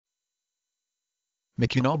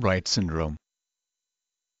McCune Albright syndrome.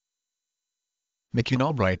 McCune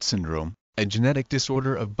Albright syndrome, a genetic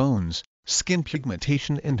disorder of bones, skin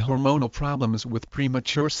pigmentation and hormonal problems with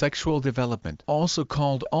premature sexual development, also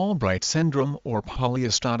called Albright syndrome or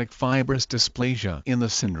polyostotic fibrous dysplasia. In the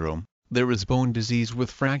syndrome, there is bone disease with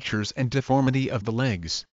fractures and deformity of the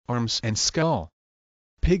legs, arms and skull.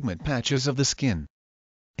 Pigment patches of the skin.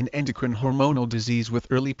 An endocrine hormonal disease with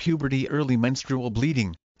early puberty, early menstrual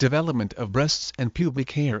bleeding, development of breasts and pubic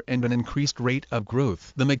hair and an increased rate of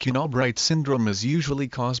growth. The McCune Albright syndrome is usually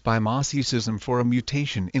caused by mosaicism for a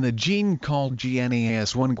mutation in a gene called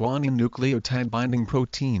GNAS1 guanine nucleotide binding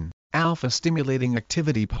protein, alpha-stimulating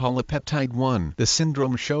activity polypeptide 1. The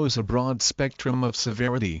syndrome shows a broad spectrum of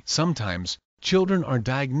severity. Sometimes, children are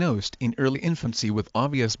diagnosed in early infancy with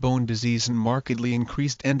obvious bone disease and markedly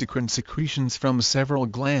increased endocrine secretions from several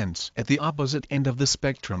glands. At the opposite end of the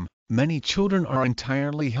spectrum, many children are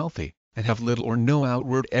entirely healthy, and have little or no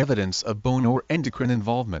outward evidence of bone or endocrine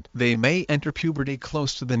involvement. They may enter puberty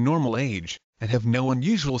close to the normal age, and have no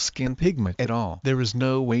unusual skin pigment at all. There is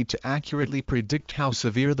no way to accurately predict how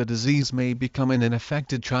severe the disease may become in an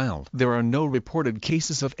affected child. There are no reported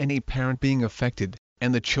cases of any parent being affected,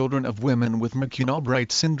 and the children of women with McCune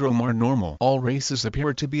Albright syndrome are normal. All races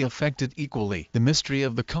appear to be affected equally. The mystery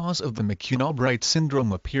of the cause of the McCune Albright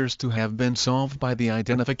syndrome appears to have been solved by the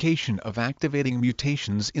identification of activating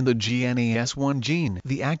mutations in the GNAS1 gene.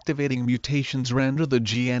 The activating mutations render the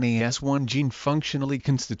GNAS1 gene functionally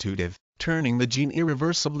constitutive, turning the gene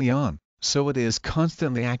irreversibly on, so it is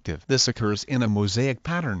constantly active. This occurs in a mosaic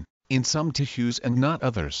pattern, in some tissues and not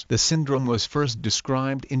others. The syndrome was first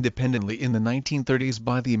described independently in the 1930s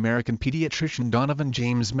by the American pediatrician Donovan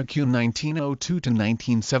James McCune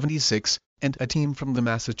 (1902–1976), and a team from the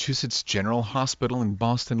Massachusetts General Hospital in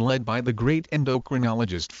Boston led by the great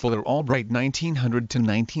endocrinologist Fuller Albright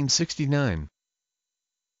 (1900–1969).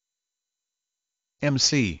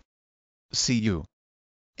 MC. CU.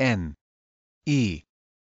 N. E.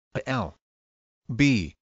 L.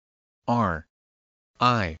 B. R.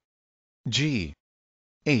 I. G.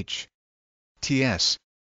 H. T. S.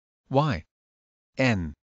 Y.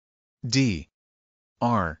 N. D.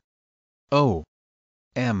 R. O.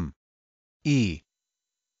 M. E.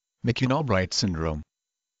 McCune Albright syndrome.